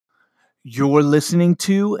You're listening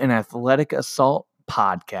to an Athletic Assault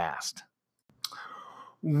podcast.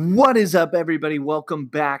 What is up, everybody? Welcome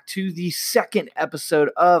back to the second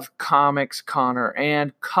episode of Comics, Connor,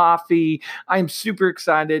 and Coffee. I'm super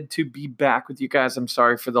excited to be back with you guys. I'm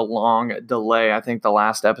sorry for the long delay. I think the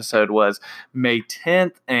last episode was May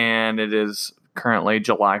 10th, and it is currently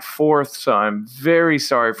July 4th, so I'm very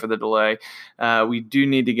sorry for the delay. We do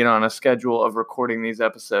need to get on a schedule of recording these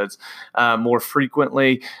episodes more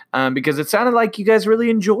frequently because it sounded like you guys really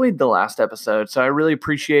enjoyed the last episode, so I really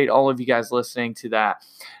appreciate all of you guys listening to that.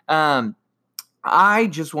 I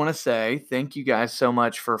just want to say thank you guys so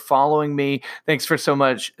much for following me. Thank you so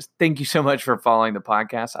much for following the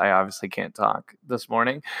podcast. I obviously can't talk this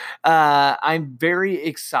morning. I'm very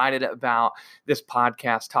excited about this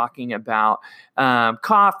podcast, talking about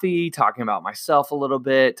coffee, talking about myself a little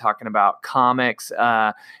bit, talking about comics,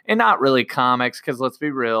 and not really comics, because let's be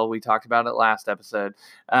real, we talked about it last episode.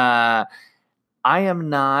 I am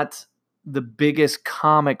not the biggest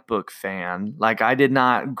comic book fan. Like, I did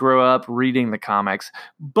not grow up reading the comics,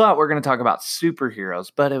 but we're going to talk about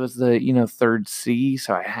superheroes. But it was the, third C,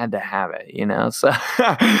 so I had to have it, So,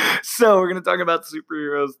 so we're going to talk about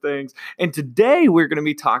superheroes things. And today we're going to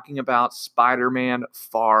be talking about Spider-Man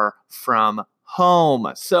Far From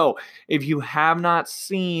Home. So if you have not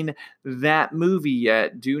seen that movie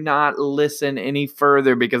yet, do not listen any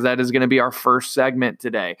further, because that is going to be our first segment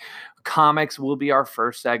today. Comics will be our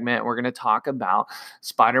first segment. We're going to talk about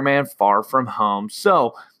Spider-Man Far From Home.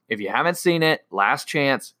 So if you haven't seen it, last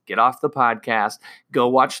chance, get off the podcast, go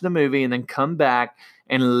watch the movie, and then come back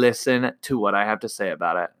and listen to what I have to say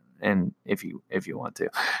about it. And if you want to.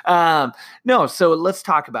 So let's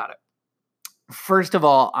talk about it. First of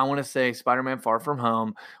all, I want to say Spider-Man Far From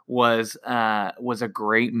Home was a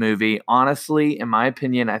great movie. Honestly, in my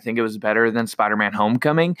opinion, I think it was better than Spider-Man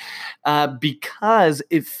Homecoming because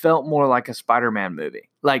it felt more like a Spider-Man movie.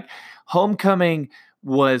 Like, Homecoming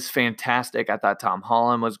was fantastic. I thought Tom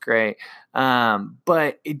Holland was great,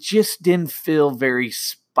 but it just didn't feel very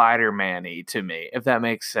Spider-Man-y to me, if that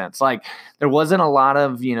makes sense. Like, there wasn't a lot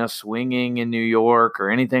of, swinging in New York or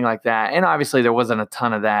anything like that. And obviously there wasn't a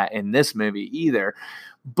ton of that in this movie either.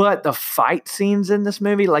 But the fight scenes in this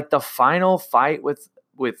movie, like the final fight with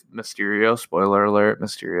Mysterio, spoiler alert,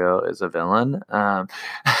 Mysterio is a villain.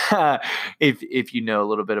 If you know a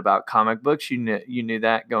little bit about comic books, you knew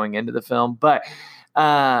that going into the film. But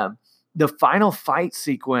the final fight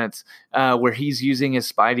sequence where he's using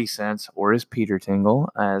his Spidey sense, or his Peter Tingle,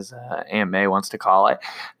 as Aunt May wants to call it.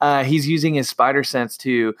 He's using his Spidey sense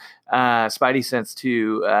to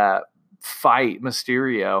fight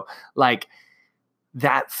Mysterio. Like,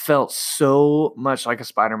 that felt so much like a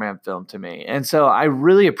Spider-Man film to me. And so I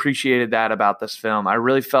really appreciated that about this film. I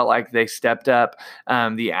really felt like they stepped up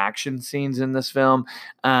the action scenes in this film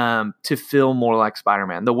to feel more like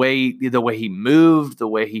Spider-Man. The way he moved, the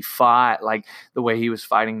way he fought, like the way he was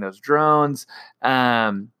fighting those drones.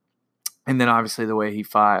 And then obviously the way he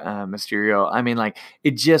fought Mysterio. I mean, like,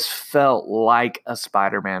 it just felt like a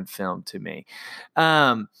Spider-Man film to me.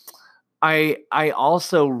 I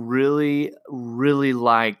also really, really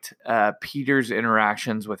liked Peter's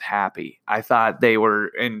interactions with Happy. I thought they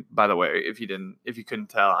were, and by the way, if you couldn't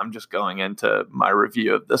tell, I'm just going into my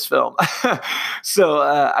review of this film. So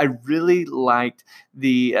I really liked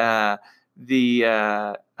the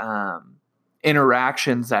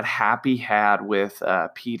interactions that Happy had with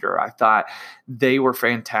Peter. I thought they were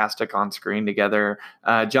fantastic on screen together.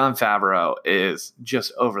 Jon Favreau is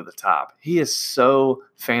just over the top. He is so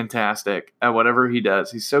fantastic at whatever he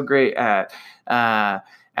does. He's so great at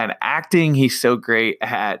acting. He's so great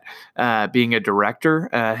at being a director.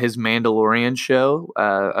 His Mandalorian show,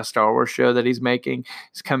 a Star Wars show that he's making,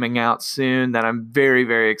 is coming out soon, that I'm very,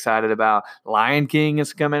 very excited about. Lion King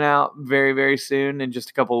is coming out very, very soon, in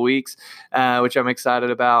just a couple of weeks, which I'm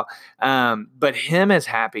excited about. But him as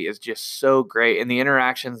Happy is just so great. And the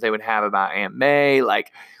interactions they would have about Aunt May,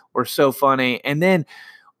 like, were so funny. And then,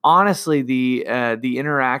 honestly, the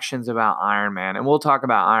interactions about Iron Man, and we'll talk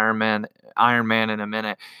about Iron Man in a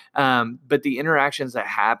minute. But the interactions that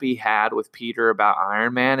Happy had with Peter about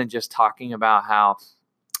Iron Man, and just talking about how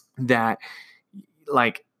that,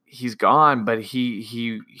 like, he's gone, but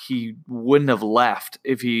he wouldn't have left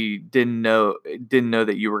if he didn't know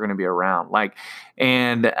that you were going to be around. Like,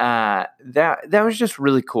 and that was just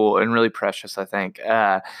really cool and really precious, I think,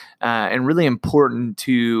 and really important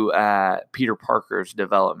to Peter Parker's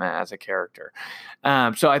development as a character.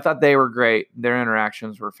 So I thought they were great. Their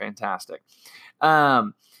interactions were fantastic.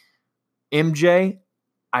 MJ,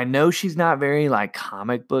 I know she's not very like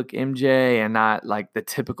comic book MJ and not like the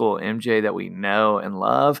typical MJ that we know and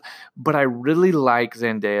love, but I really like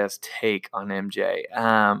Zendaya's take on MJ.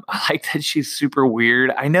 I like that she's super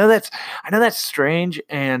weird. I know that's strange,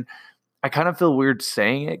 and I kind of feel weird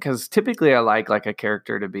saying it because typically I like a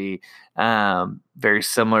character to be very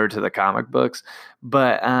similar to the comic books,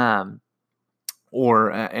 but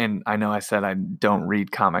and I know I said I don't read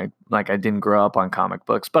like I didn't grow up on comic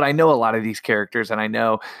books, but I know a lot of these characters and I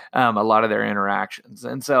know a lot of their interactions,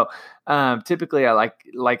 and so typically I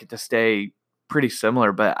like it to stay pretty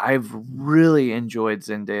similar. But I've really enjoyed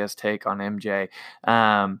Zendaya's take on MJ.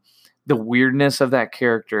 The weirdness of that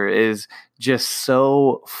character is just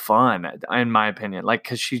so fun, in my opinion. Like,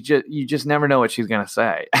 because you just never know what she's gonna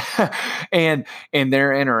say, and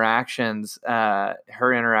their interactions, her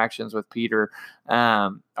interactions with Peter,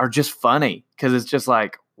 are just funny because it's just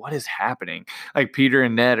like, what is happening? Like Peter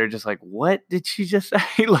and Ned are just like, what did she just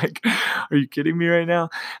say? Like, are you kidding me right now?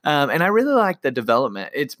 And I really like the development.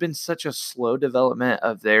 It's been such a slow development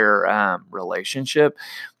of their relationship,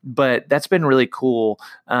 but that's been really cool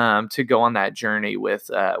to go on that journey with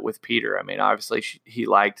Peter. I mean, obviously he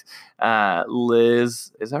liked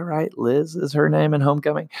Liz. Is that right? Liz is her name in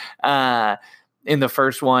Homecoming. In the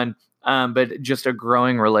first one. But just a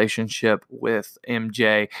growing relationship with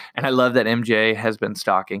MJ. And I love that MJ has been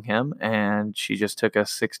stalking him, and she just took a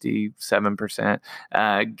 67%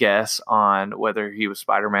 guess on whether he was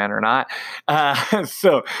Spider-Man or not.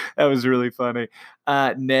 So that was really funny.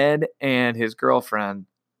 Ned and his girlfriend,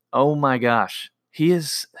 oh my gosh, he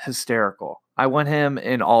is hysterical. I want him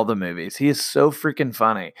in all the movies. He is so freaking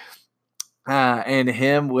funny. And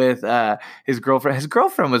him with his girlfriend. His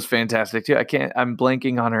girlfriend was fantastic too. I'm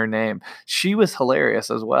blanking on her name. She was hilarious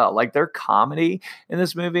as well. Like their comedy in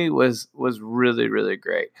this movie was really, really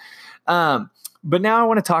great. But now I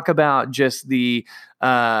want to talk about just the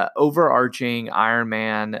overarching Iron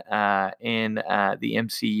Man in the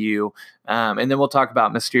MCU. And then we'll talk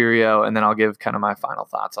about Mysterio, and then I'll give kind of my final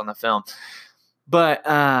thoughts on the film. But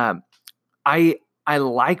I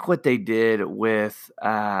like what they did with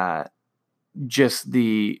just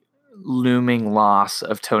the looming loss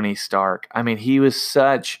of Tony Stark. I mean, he was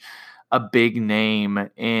such a big name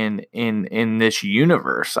in this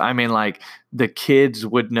universe. I mean, like the kids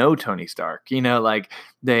would know Tony Stark, like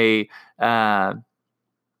they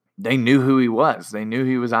they knew who he was. They knew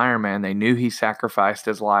he was Iron Man. They knew he sacrificed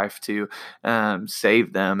his life to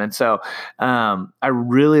save them. And so I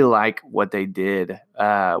really like what they did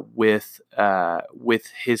with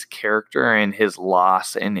his character and his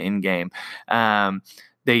loss in Endgame.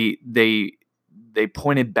 They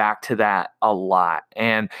pointed back to that a lot,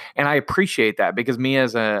 and I appreciate that because me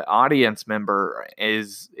as an audience member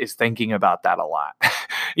is thinking about that a lot.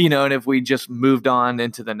 And if we just moved on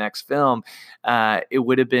into the next film, it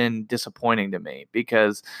would have been disappointing to me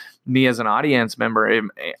because me as an audience member,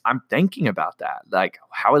 I'm thinking about that. Like,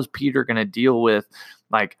 how is Peter going to deal with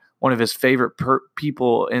like one of his favorite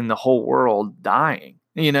people in the whole world dying?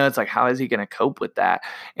 It's like, how is he going to cope with that?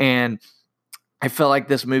 And I felt like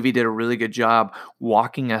this movie did a really good job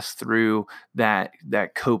walking us through that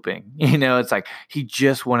coping. It's like he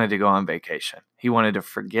just wanted to go on vacation. He wanted to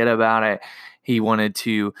forget about it. He wanted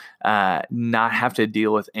to not have to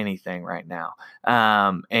deal with anything right now.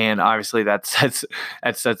 And obviously that sets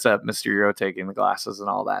up Mysterio taking the glasses and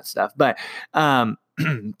all that stuff. But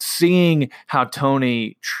seeing how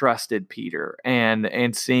Tony trusted Peter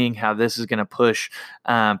and seeing how this is going to push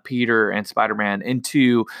Peter and Spider-Man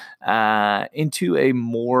into a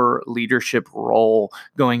more leadership role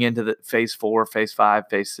going into the phase 4, phase 5,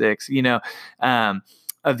 phase 6,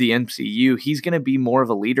 of the MCU, he's going to be more of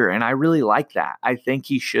a leader. And I really like that. I think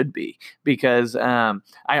he should be because I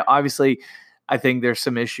think there's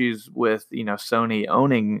some issues with, Sony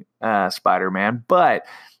owning Spider-Man, but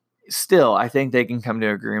still, I think they can come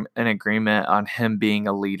to an agreement on him being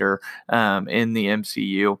a leader in the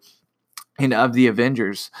MCU and of the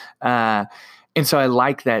Avengers. And so I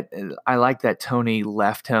like that. I like that Tony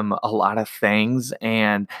left him a lot of things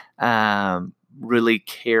and really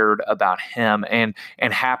cared about him, and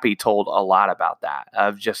Happy told a lot about that,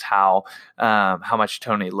 of just how much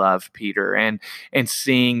Tony loved Peter, and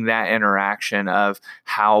seeing that interaction of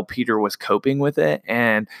how Peter was coping with it,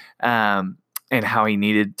 and how he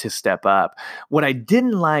needed to step up. What I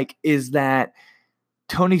didn't like is that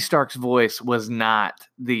Tony Stark's voice was not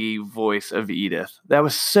the voice of Edith. That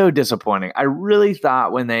was so disappointing. I really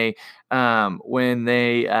thought when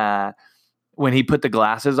he put the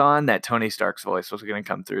glasses on that Tony Stark's voice was going to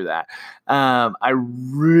come through that. I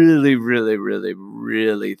really, really, really,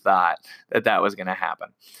 really thought that was going to happen.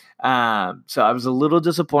 So I was a little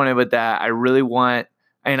disappointed with that. I really want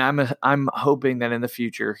And I'm hoping that in the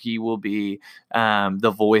future he will be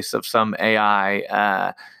the voice of some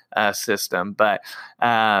AI system. But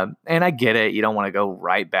and I get it, you don't want to go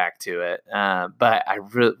right back to it. But I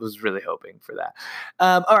was really hoping for that.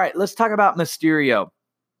 All right, let's talk about Mysterio.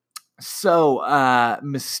 So,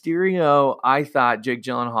 Mysterio, I thought Jake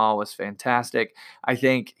Gyllenhaal was fantastic. I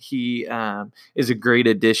think he is a great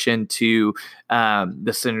addition to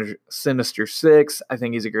the Sinister Six. I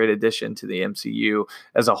think he's a great addition to the MCU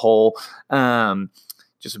as a whole.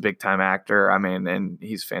 Just a big time actor. I mean, and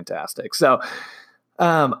he's fantastic. So,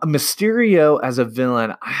 Mysterio as a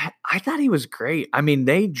villain, I thought he was great. I mean,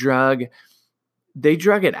 they drug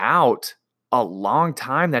it out a long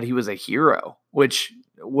time that he was a hero, which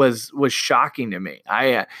was shocking to me.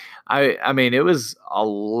 I mean, it was a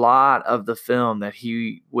lot of the film that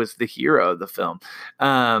he was the hero of the film.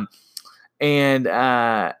 And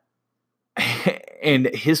and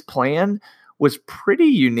his plan was pretty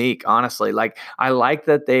unique, honestly. Like, I like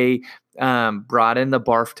that they brought in the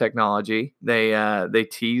barf technology. They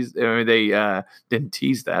teased, or they didn't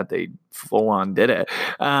tease that, they full on did it.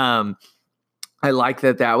 I like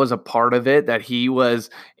that was a part of it, that he was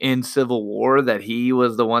in Civil War, that he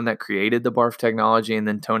was the one that created the barf technology, and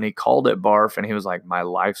then Tony called it barf, and he was like, my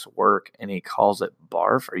life's work, and he calls it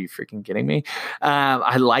barf. Are you freaking kidding me?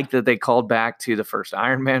 I like that they called back to the first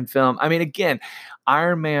Iron Man film. I mean, again,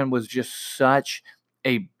 Iron Man was just such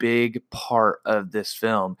a big part of this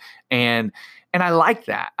film, and I like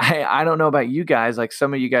that. I don't know about you guys. Like,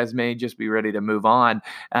 some of you guys may just be ready to move on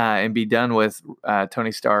and be done with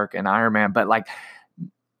Tony Stark and Iron Man. But like,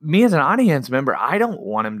 me as an audience member, I don't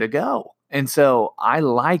want him to go. And so I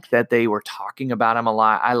like that they were talking about him a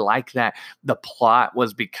lot. I like that the plot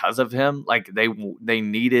was because of him. Like, they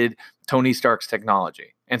needed Tony Stark's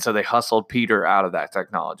technology. And so they hustled Peter out of that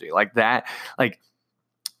technology. Like that, like,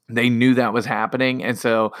 they knew that was happening, and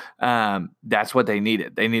so that's what they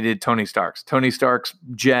needed. They needed Tony Stark's. Tony Stark's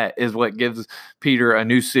jet is what gives Peter a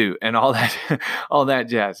new suit and all that, all that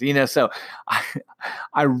jazz. You know, so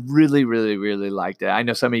I really, really, really liked it. I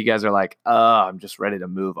know some of you guys are like, "Oh, I'm just ready to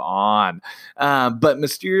move on," but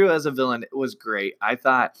Mysterio as a villain was great. I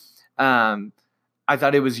thought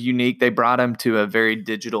it was unique. They brought him to a very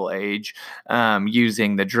digital age,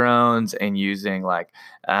 using the drones and using like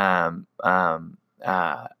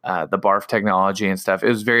the barf technology and stuff. It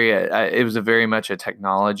was very much a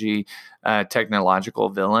technological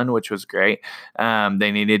villain, which was great.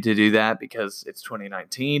 They needed to do that because it's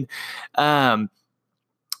 2019. And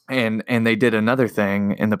they did another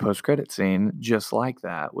thing in the post-credit scene just like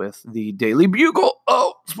that with the Daily Bugle.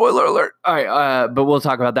 Oh, spoiler alert. All right, but we'll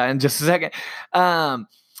talk about that in just a second.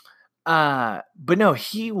 But no,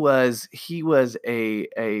 he was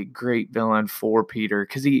a great villain for Peter,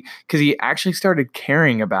 because he actually started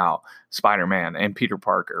caring about Spider-Man and Peter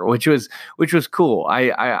Parker, which was cool.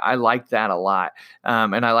 I liked that a lot.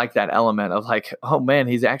 And I like that element of like, oh man,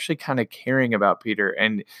 he's actually kind of caring about Peter,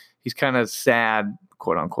 and he's kind of sad,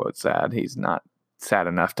 quote unquote sad. He's not sad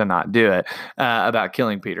enough to not do it, about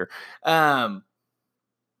killing Peter.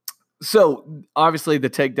 So obviously the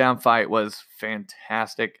takedown fight was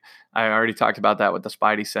fantastic. I already talked about that with the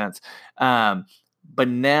Spidey sense. But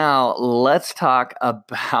now let's talk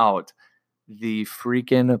about the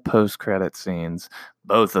freaking post-credit scenes,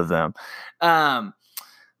 both of them.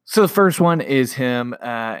 So the first one is him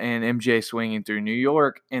and MJ swinging through New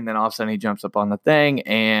York, and then all of a sudden he jumps up on the thing,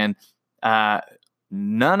 and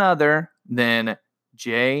none other than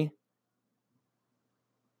Jameson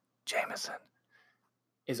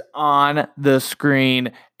is on the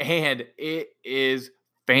screen, and it is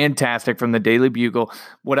fantastic, from the Daily Bugle.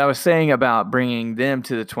 What I was saying about bringing them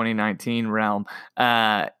to the 2019 realm,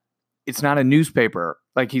 it's not a newspaper.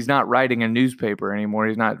 Like, he's not writing a newspaper anymore.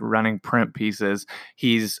 He's not running print pieces.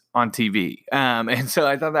 He's on TV. And so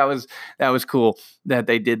I thought that was cool that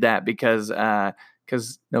they did that, because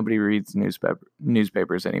nobody reads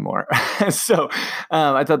newspapers anymore. So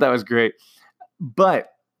I thought that was great. But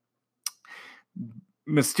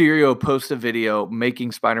Mysterio posts a video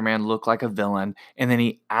making Spider-Man look like a villain, and then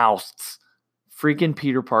he ousts freaking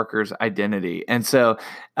Peter Parker's identity. And so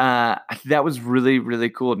that was really, really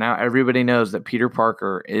cool. Now everybody knows that Peter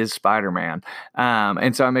Parker is Spider-Man.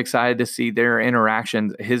 And so I'm excited to see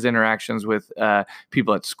his interactions with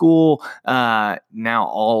people at school. Now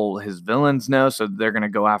all his villains know, so they're going to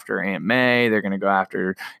go after Aunt May. They're going to go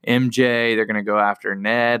after MJ. They're going to go after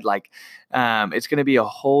Ned. Like, it's going to be a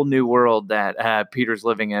whole new world that Peter's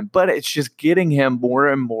living in, but it's just getting him more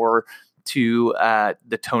and more to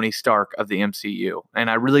the Tony Stark of the MCU. And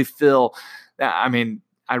I really feel that, I mean,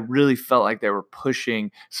 I really felt like they were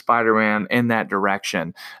pushing Spider-Man in that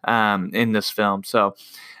direction in this film. So,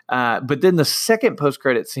 but then the second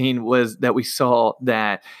post-credit scene was that we saw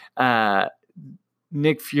that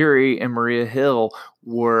Nick Fury and Maria Hill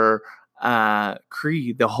were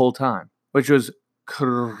Kree the whole time, which was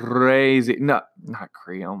crazy. No, not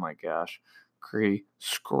Kree. Oh my gosh. Kree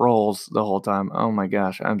Skrulls the whole time. Oh my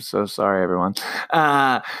gosh. I'm so sorry, everyone.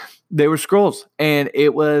 They were Skrulls, and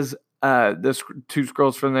it was the two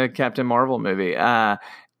Skrulls from the Captain Marvel movie.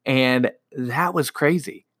 And that was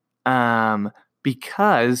crazy.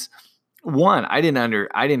 Because one, I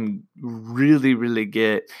didn't really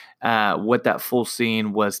get what that full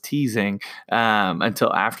scene was teasing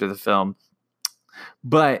until after the film.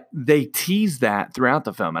 But they teased that throughout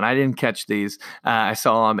the film, and I didn't catch these. I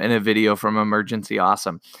saw them in a video from Emergency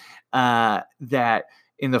Awesome. That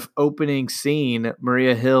in the opening scene,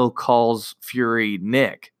 Maria Hill calls Fury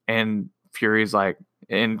Nick, and Fury's like,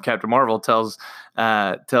 and Captain Marvel tells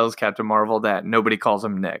Captain Marvel that nobody calls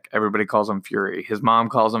him Nick. Everybody calls him Fury. His mom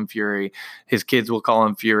calls him Fury. His kids will call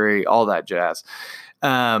him Fury, all that jazz.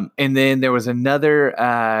 And then there was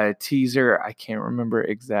another teaser. I can't remember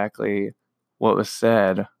exactly what was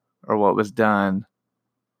said or what was done.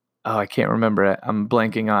 Oh, I can't remember it. I'm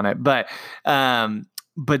blanking on it.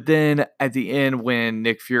 But then at the end, when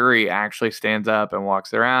Nick Fury actually stands up and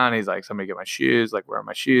walks around, he's like, somebody get my shoes, like, where are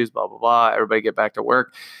my shoes? Blah, blah, blah. Everybody get back to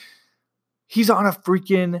work. He's on a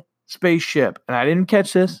freaking spaceship. And I didn't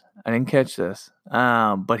catch this.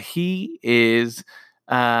 But he is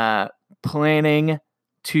planning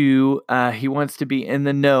to, he wants to be in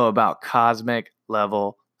the know about cosmic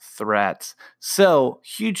level threats. So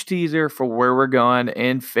huge teaser for where we're going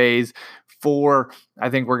in phase 4. I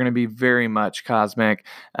think we're going to be very much cosmic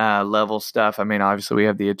level stuff. I mean, obviously we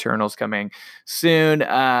have the Eternals coming soon.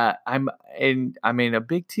 A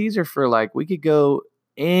big teaser for, like, we could go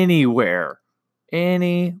anywhere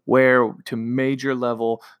to major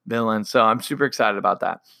level villains. So I'm super excited about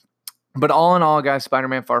that. But all in all, guys,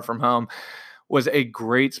 Spider-Man Far From Home was a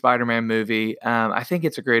great Spider-Man movie. I think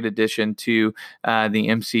it's a great addition to the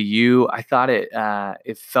MCU. I thought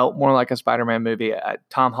it felt more like a Spider-Man movie.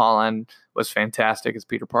 Tom Holland was fantastic as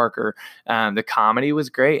Peter Parker. The comedy was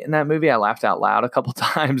great in that movie. I laughed out loud a couple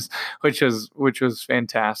times, which was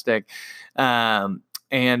fantastic.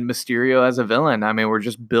 And Mysterio as a villain. I mean, we're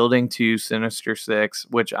just building to Sinister Six,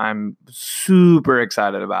 which I'm super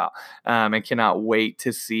excited about, and cannot wait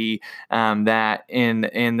to see that in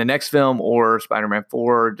the next film or Spider-Man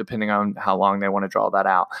 4, depending on how long they want to draw that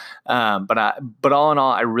out. But all in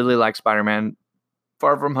all, I really like Spider-Man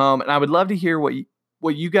Far From Home, and I would love to hear what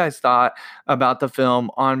you guys thought about the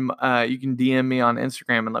film. You can DM me on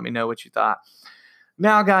Instagram and let me know what you thought.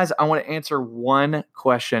 Now, guys, I want to answer one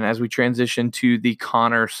question as we transition to the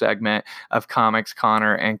Connor segment of Comics,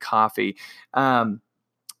 Connor, and Coffee. And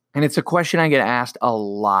it's a question I get asked a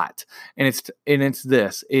lot. And it's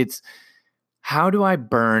this. It's, how do I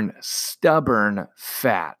burn stubborn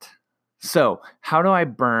fat? So, how do I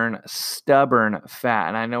burn stubborn fat?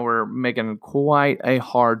 And I know we're making quite a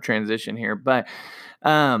hard transition here, but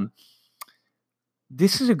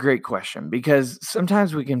this is a great question, because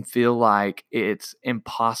sometimes we can feel like it's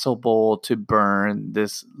impossible to burn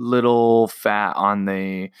this little fat on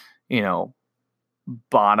the,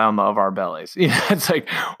 bottom of our bellies. It's like,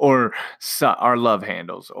 or our love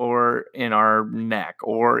handles, or in our neck,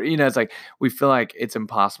 or, it's like we feel like it's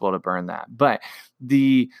impossible to burn that. But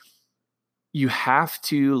you have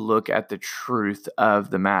to look at the truth of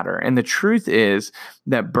the matter. And the truth is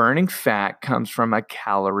that burning fat comes from a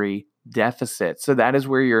calorie deficit. So that is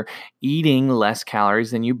where you're eating less calories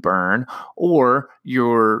than you burn, or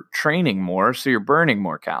you're training more, so you're burning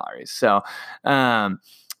more calories. So, and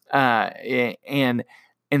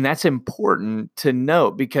that's important to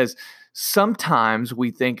note, because sometimes we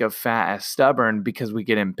think of fat as stubborn because we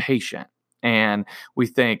get impatient. And we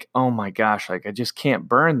think, oh my gosh, like, I just can't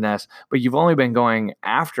burn this. But you've only been going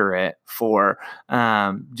after it for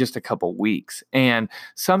just a couple weeks. And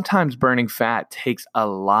sometimes burning fat takes a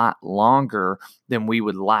lot longer than we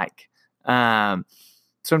would like.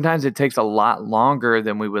 Sometimes it takes a lot longer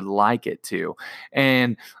than we would like it to.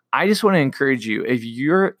 And I just want to encourage you, if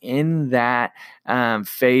you're in that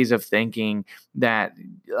phase of thinking that,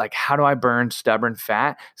 like, how do I burn stubborn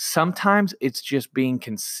fat? Sometimes it's just being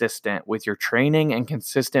consistent with your training and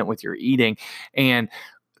consistent with your eating. And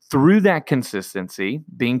through that consistency,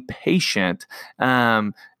 being patient,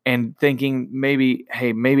 and thinking maybe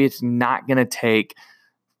it's not going to take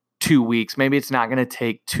 2 weeks. Maybe it's not going to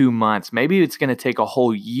take 2 months. Maybe it's going to take a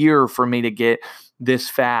whole year for me to get this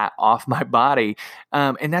fat off my body.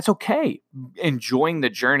 And that's okay. Enjoying the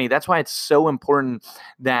journey. That's why it's so important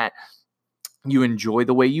that you enjoy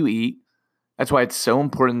the way you eat. That's why it's so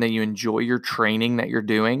important that you enjoy your training that you're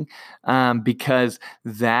doing, because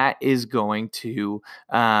that is going to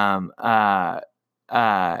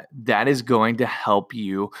help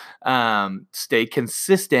you stay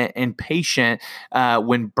consistent and patient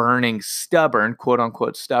when burning stubborn, quote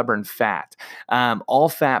unquote, stubborn fat. All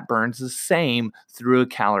fat burns the same through a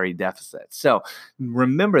calorie deficit. So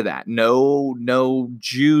remember that. No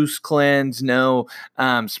juice cleanse, no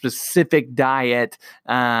specific diet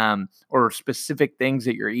or specific things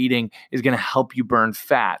that you're eating is going to help you burn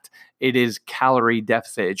fat. It is calorie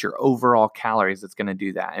deficit. It's your overall calories that's going to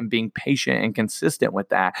do that. And being patient and consistent with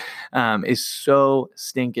that is so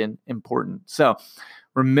stinking important. So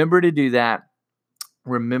remember to do that.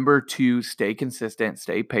 Remember to stay consistent,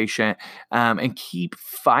 stay patient, and keep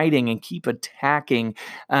fighting and keep attacking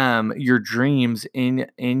your dreams in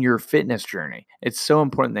your fitness journey. It's so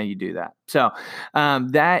important that you do that. So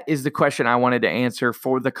that is the question I wanted to answer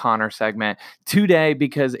for the Connor segment today,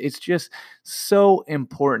 because it's just so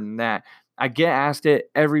important that I get asked it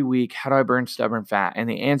every week. How do I burn stubborn fat? And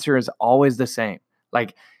the answer is always the same.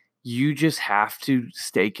 Like, you just have to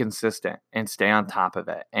stay consistent and stay on top of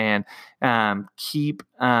it, and keep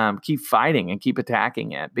fighting and keep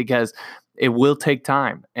attacking it, because it will take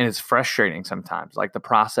time and it's frustrating sometimes. Like, the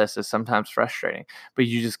process is sometimes frustrating, but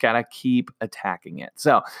you just got to keep attacking it.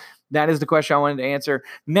 So that is the question I wanted to answer.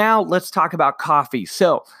 Now let's talk about coffee.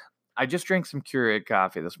 So I just drank some Keurig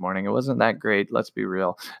coffee this morning. It wasn't that great, let's be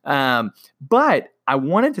real. But I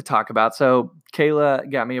wanted to talk about, so Kayla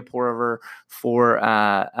got me a pour over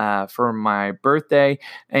for my birthday,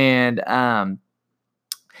 and I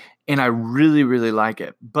really, really like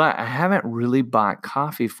it, but I haven't really bought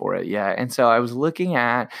coffee for it yet. And so I was looking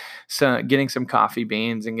at getting some coffee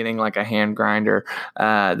beans and getting like a hand grinder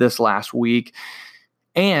this last week.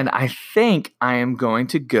 And I think I am going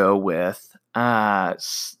to go with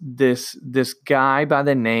this guy by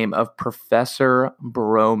the name of Professor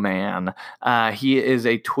Broman. He is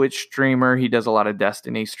a Twitch streamer. He does a lot of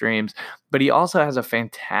Destiny streams, but he also has a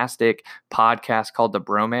fantastic podcast called the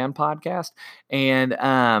Broman Podcast, and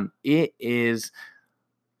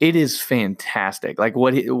it is fantastic. Like,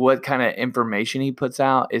 what kind of information he puts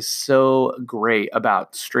out is so great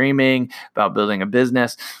about streaming, about building a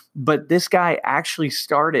business. But this guy actually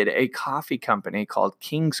started a coffee company called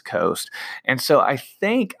King's Coast. And so I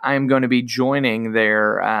think I'm going to be joining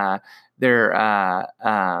their oh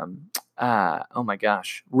my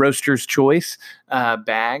gosh, Roaster's Choice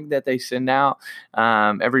bag that they send out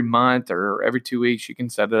every month or every 2 weeks. You can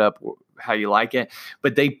set it up how you like it,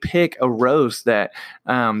 but they pick a roast that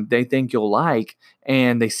they think you'll like,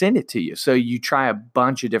 and they send it to you. So you try a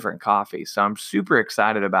bunch of different coffees. So I'm super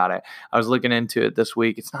excited about it. I was looking into it this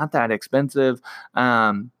week. It's not that expensive.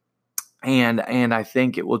 And I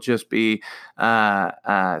think it will just be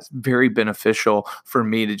very beneficial for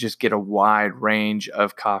me to just get a wide range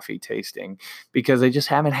of coffee tasting, because I just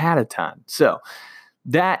haven't had a ton. So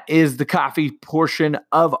that is the coffee portion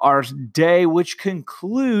of our day, which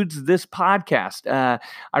concludes this podcast.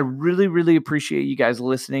 I really, really appreciate you guys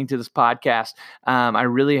listening to this podcast. I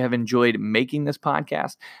really have enjoyed making this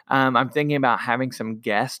podcast. I'm thinking about having some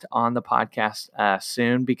guests on the podcast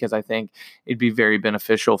soon, because I think it'd be very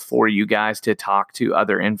beneficial for you guys to talk to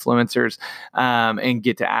other influencers and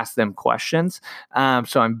get to ask them questions.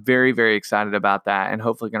 So I'm very, very excited about that, and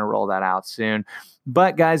hopefully going to roll that out soon.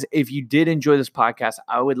 But guys, if you did enjoy this podcast,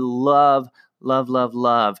 I would love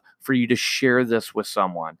for you to share this with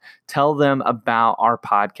someone. Tell them about our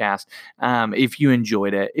podcast if you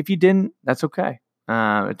enjoyed it. If you didn't, that's okay.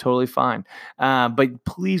 Totally fine. But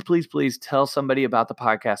please tell somebody about the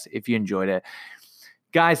podcast if you enjoyed it.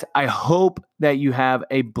 Guys, I hope that you have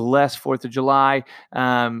a blessed 4th of July.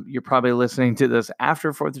 You're probably listening to this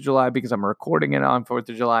after 4th of July, because I'm recording it on 4th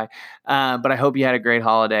of July. But I hope you had a great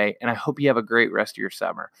holiday, and I hope you have a great rest of your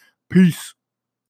summer. Peace.